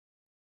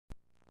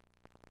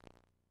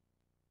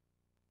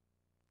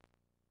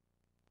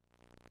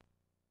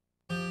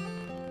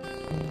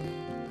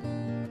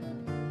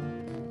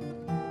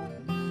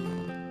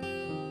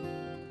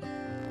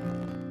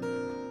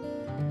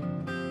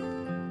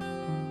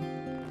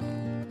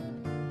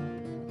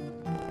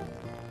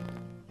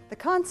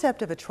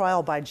concept of a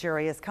trial by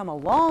jury has come a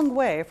long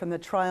way from the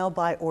trial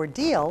by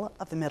ordeal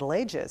of the Middle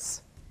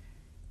Ages.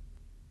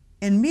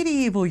 In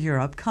medieval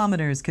Europe,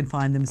 commoners could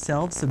find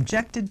themselves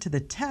subjected to the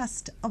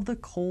test of the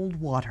cold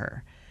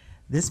water.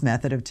 This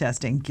method of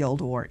testing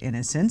guilt or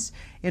innocence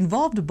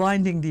involved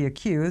binding the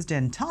accused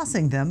and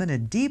tossing them in a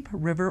deep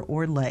river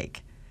or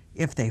lake.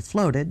 If they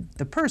floated,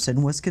 the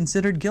person was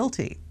considered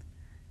guilty.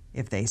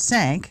 If they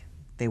sank,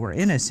 they were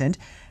innocent.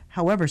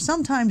 However,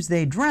 sometimes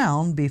they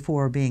drowned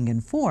before being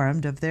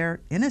informed of their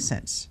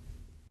innocence.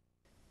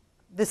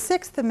 The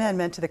Sixth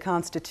Amendment to the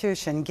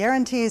Constitution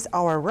guarantees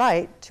our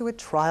right to a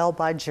trial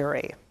by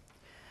jury.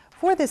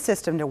 For this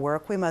system to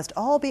work, we must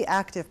all be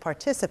active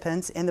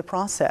participants in the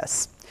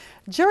process.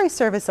 Jury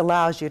service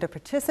allows you to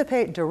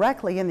participate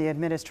directly in the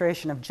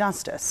administration of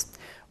justice.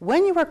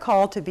 When you are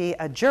called to be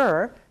a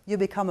juror, you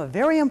become a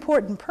very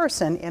important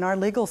person in our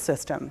legal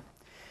system.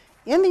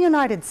 In the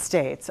United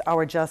States,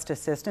 our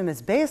justice system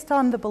is based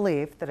on the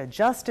belief that a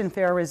just and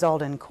fair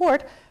result in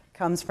court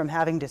comes from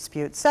having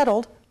disputes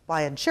settled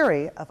by a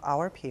jury of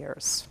our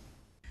peers.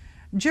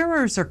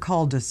 Jurors are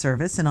called to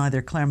service in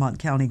either Clermont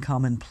County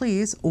Common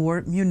Pleas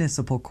or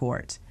Municipal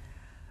Court.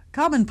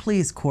 Common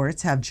Pleas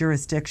courts have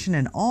jurisdiction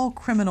in all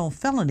criminal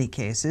felony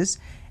cases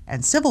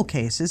and civil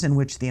cases in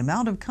which the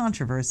amount of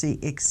controversy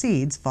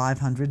exceeds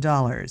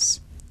 $500.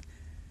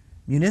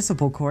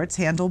 Municipal courts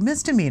handle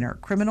misdemeanor,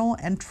 criminal,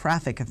 and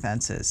traffic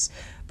offenses,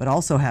 but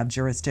also have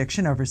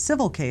jurisdiction over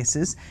civil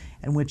cases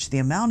in which the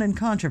amount in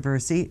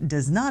controversy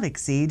does not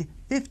exceed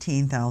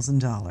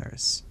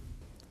 $15,000.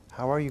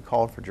 How are you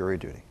called for jury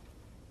duty?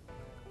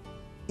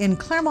 In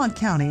Clermont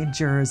County,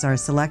 jurors are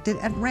selected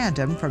at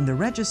random from the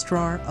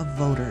Registrar of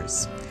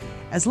Voters.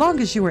 As long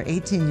as you are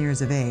 18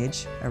 years of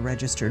age, a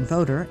registered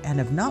voter, and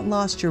have not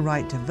lost your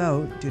right to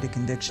vote due to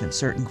conviction of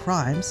certain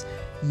crimes,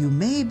 you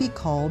may be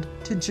called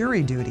to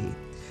jury duty.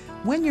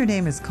 When your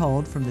name is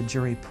called from the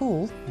jury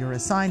pool, you're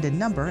assigned a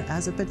number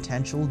as a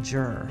potential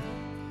juror.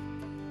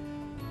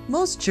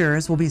 Most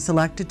jurors will be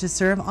selected to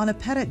serve on a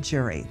petit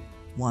jury,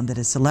 one that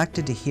is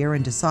selected to hear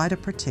and decide a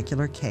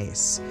particular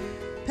case.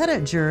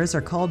 Petit jurors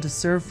are called to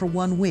serve for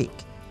 1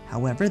 week.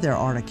 However, there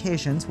are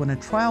occasions when a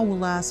trial will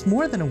last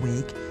more than a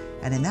week,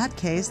 and in that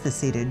case, the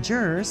seated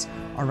jurors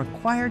are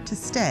required to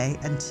stay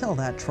until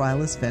that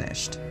trial is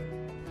finished.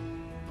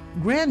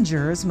 Grand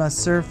jurors must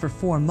serve for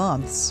 4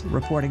 months,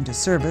 reporting to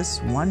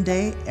service 1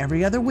 day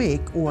every other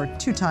week or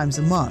 2 times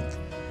a month.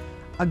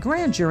 A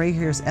grand jury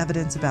hears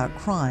evidence about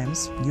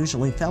crimes,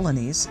 usually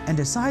felonies, and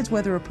decides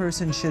whether a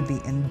person should be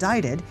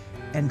indicted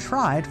and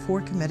tried for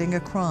committing a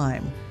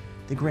crime.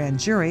 The grand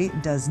jury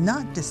does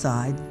not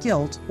decide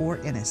guilt or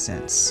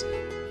innocence.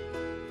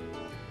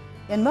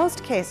 In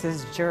most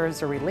cases,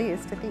 jurors are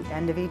released at the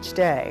end of each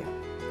day.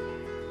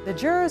 The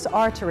jurors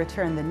are to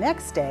return the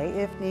next day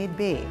if need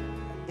be.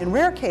 In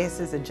rare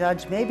cases, a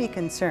judge may be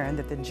concerned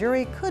that the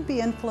jury could be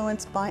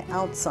influenced by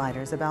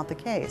outsiders about the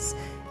case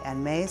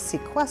and may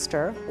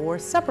sequester or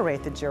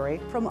separate the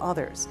jury from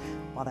others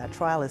while that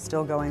trial is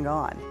still going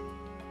on.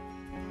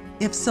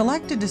 If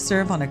selected to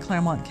serve on a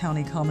Clermont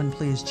County Common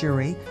Pleas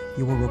jury,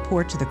 you will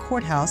report to the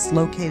courthouse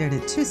located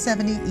at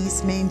 270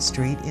 East Main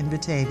Street in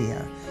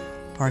Batavia.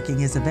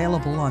 Parking is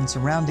available on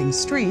surrounding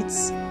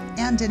streets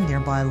and in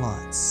nearby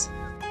lots.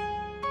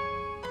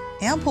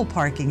 Ample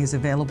parking is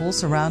available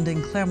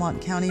surrounding Clermont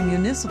County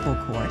Municipal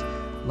Court,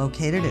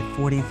 located at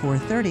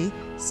 4430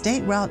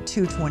 State Route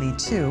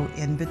 222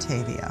 in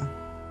Batavia.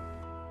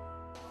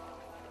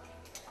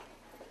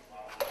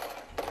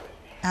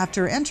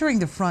 After entering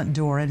the front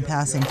door and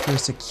passing through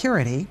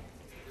security,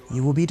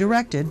 you will be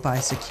directed by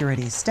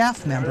security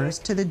staff members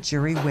to the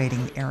jury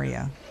waiting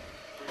area.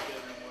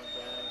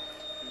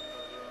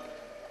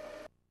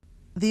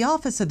 The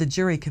Office of the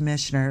Jury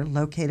Commissioner,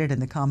 located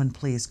in the Common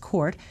Pleas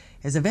Court,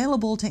 is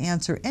available to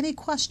answer any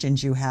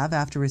questions you have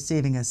after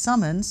receiving a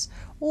summons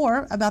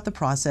or about the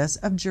process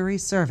of jury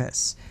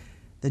service.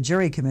 The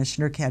Jury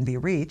Commissioner can be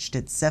reached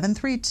at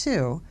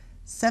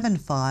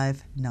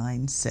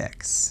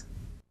 732-7596.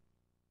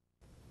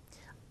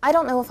 I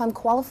don't know if I'm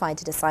qualified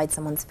to decide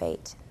someone's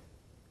fate.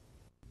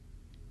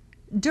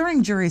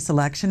 During jury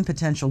selection,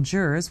 potential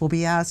jurors will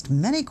be asked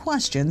many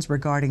questions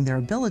regarding their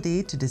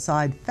ability to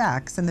decide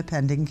facts in the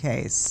pending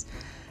case.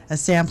 A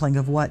sampling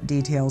of what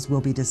details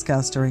will be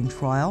discussed during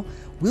trial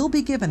will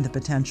be given to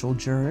potential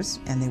jurors,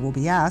 and they will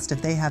be asked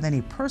if they have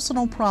any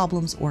personal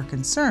problems or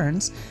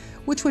concerns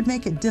which would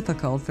make it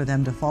difficult for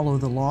them to follow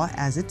the law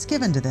as it's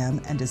given to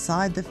them and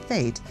decide the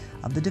fate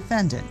of the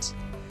defendant.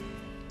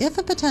 If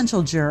a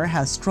potential juror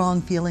has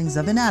strong feelings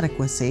of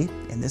inadequacy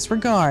in this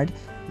regard,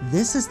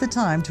 this is the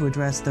time to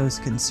address those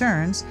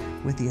concerns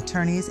with the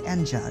attorneys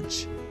and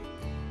judge.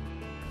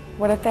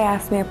 What if they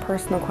ask me a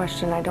personal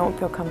question I don't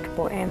feel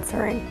comfortable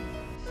answering?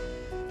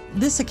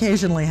 This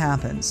occasionally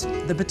happens.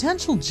 The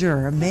potential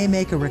juror may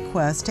make a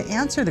request to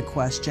answer the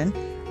question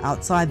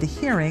outside the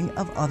hearing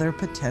of other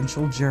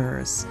potential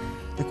jurors.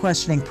 The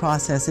questioning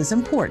process is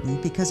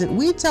important because it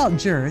weeds out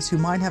jurors who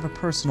might have a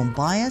personal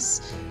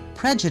bias,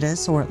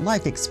 prejudice, or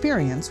life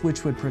experience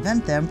which would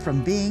prevent them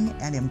from being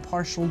an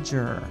impartial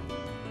juror.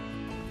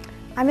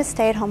 I'm a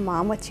stay-at-home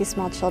mom with 2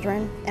 small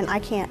children, and I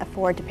can't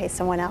afford to pay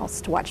someone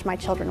else to watch my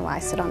children while I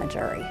sit on a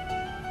jury.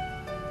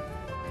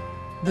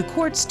 The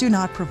courts do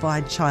not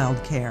provide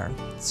child care.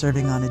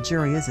 Serving on a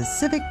jury is a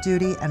civic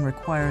duty and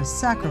requires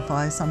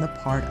sacrifice on the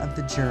part of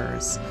the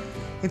jurors.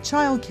 If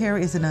child care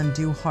is an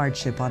undue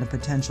hardship on a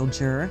potential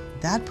juror,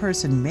 that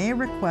person may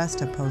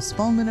request a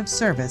postponement of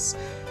service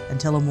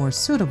until a more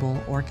suitable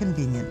or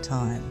convenient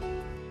time.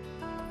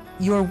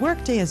 Your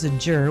workday as a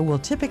juror will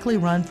typically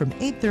run from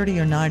 8:30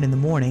 or 9 in the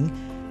morning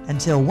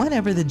until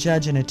whenever the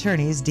judge and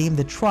attorneys deem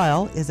the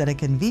trial is at a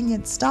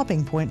convenient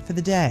stopping point for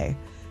the day,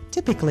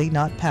 typically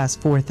not past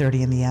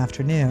 4:30 in the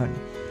afternoon.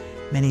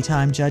 Many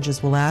times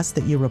judges will ask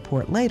that you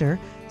report later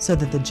so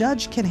that the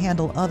judge can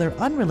handle other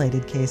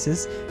unrelated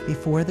cases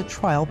before the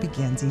trial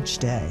begins each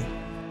day.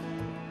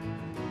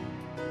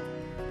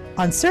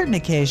 On certain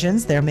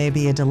occasions, there may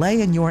be a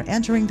delay in your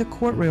entering the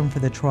courtroom for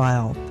the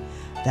trial.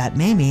 That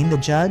may mean the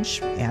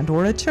judge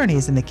and/or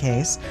attorneys in the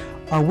case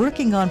are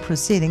working on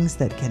proceedings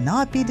that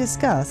cannot be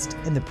discussed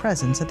in the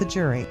presence of the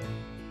jury.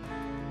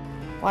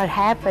 What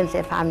happens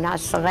if I'm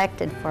not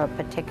selected for a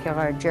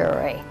particular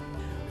jury?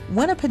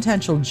 When a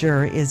potential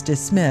juror is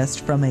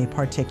dismissed from a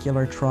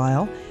particular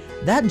trial,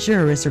 that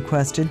juror is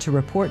requested to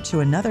report to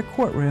another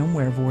courtroom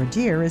where voir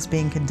dire is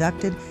being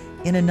conducted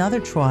in another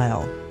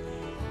trial.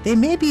 They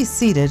may be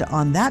seated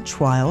on that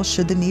trial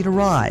should the need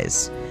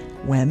arise.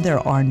 When there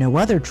are no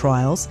other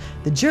trials,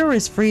 the juror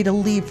is free to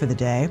leave for the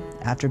day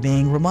after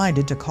being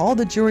reminded to call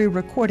the jury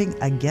recording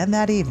again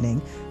that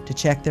evening to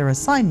check their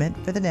assignment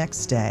for the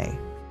next day.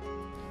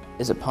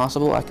 Is it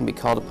possible I can be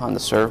called upon to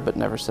serve but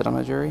never sit on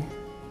a jury?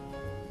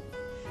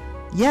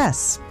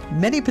 Yes,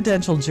 many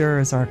potential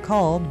jurors are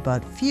called,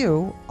 but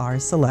few are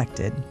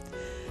selected.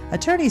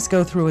 Attorneys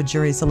go through a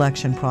jury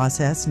selection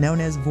process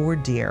known as voir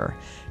dire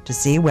to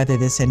see whether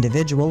this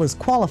individual is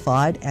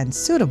qualified and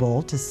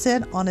suitable to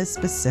sit on a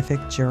specific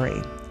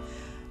jury.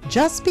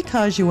 Just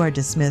because you are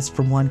dismissed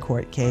from one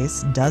court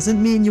case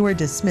doesn't mean you are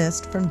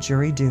dismissed from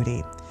jury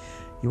duty.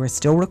 You are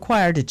still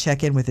required to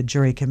check in with a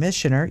jury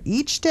commissioner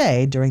each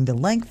day during the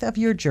length of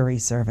your jury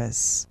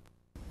service.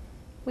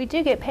 We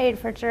do get paid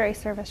for jury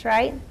service,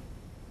 right?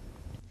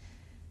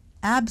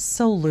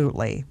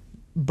 Absolutely,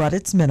 but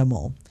it's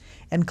minimal.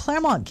 In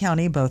Clermont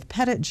County, both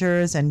petit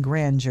jurors and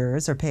grand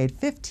jurors are paid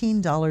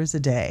 $15 a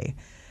day.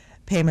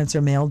 Payments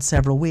are mailed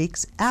several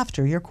weeks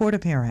after your court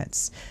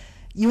appearance.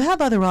 You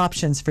have other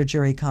options for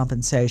jury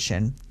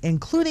compensation,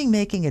 including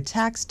making a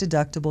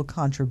tax-deductible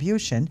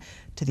contribution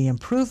to the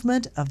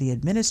Improvement of the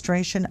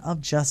Administration of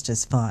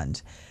Justice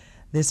Fund.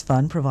 This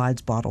fund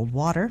provides bottled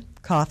water,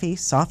 coffee,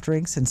 soft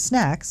drinks, and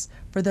snacks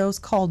for those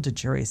called to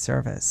jury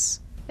service.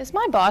 Is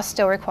my boss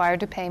still required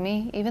to pay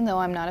me, even though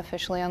I'm not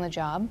officially on the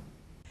job?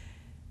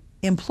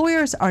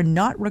 Employers are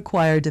not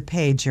required to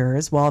pay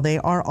jurors while they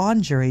are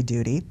on jury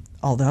duty,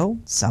 although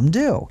some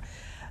do.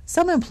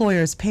 Some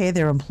employers pay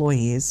their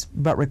employees,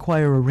 but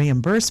require a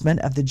reimbursement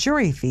of the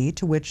jury fee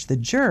to which the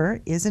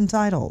juror is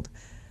entitled.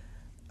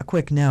 A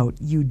quick note,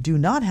 you do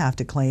not have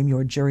to claim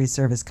your jury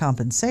service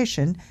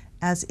compensation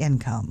as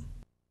income.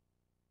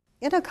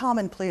 In a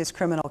common pleas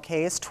criminal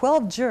case,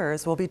 12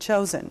 jurors will be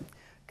chosen.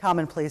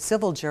 Common pleas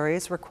civil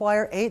juries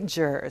require 8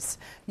 jurors.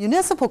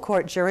 Municipal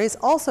court juries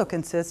also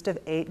consist of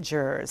 8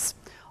 jurors.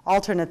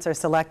 Alternates are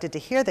selected to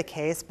hear the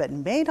case but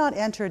may not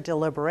enter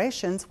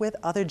deliberations with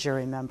other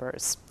jury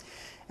members.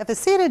 If a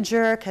seated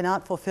juror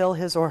cannot fulfill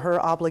his or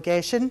her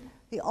obligation,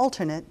 the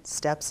alternate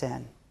steps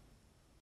in.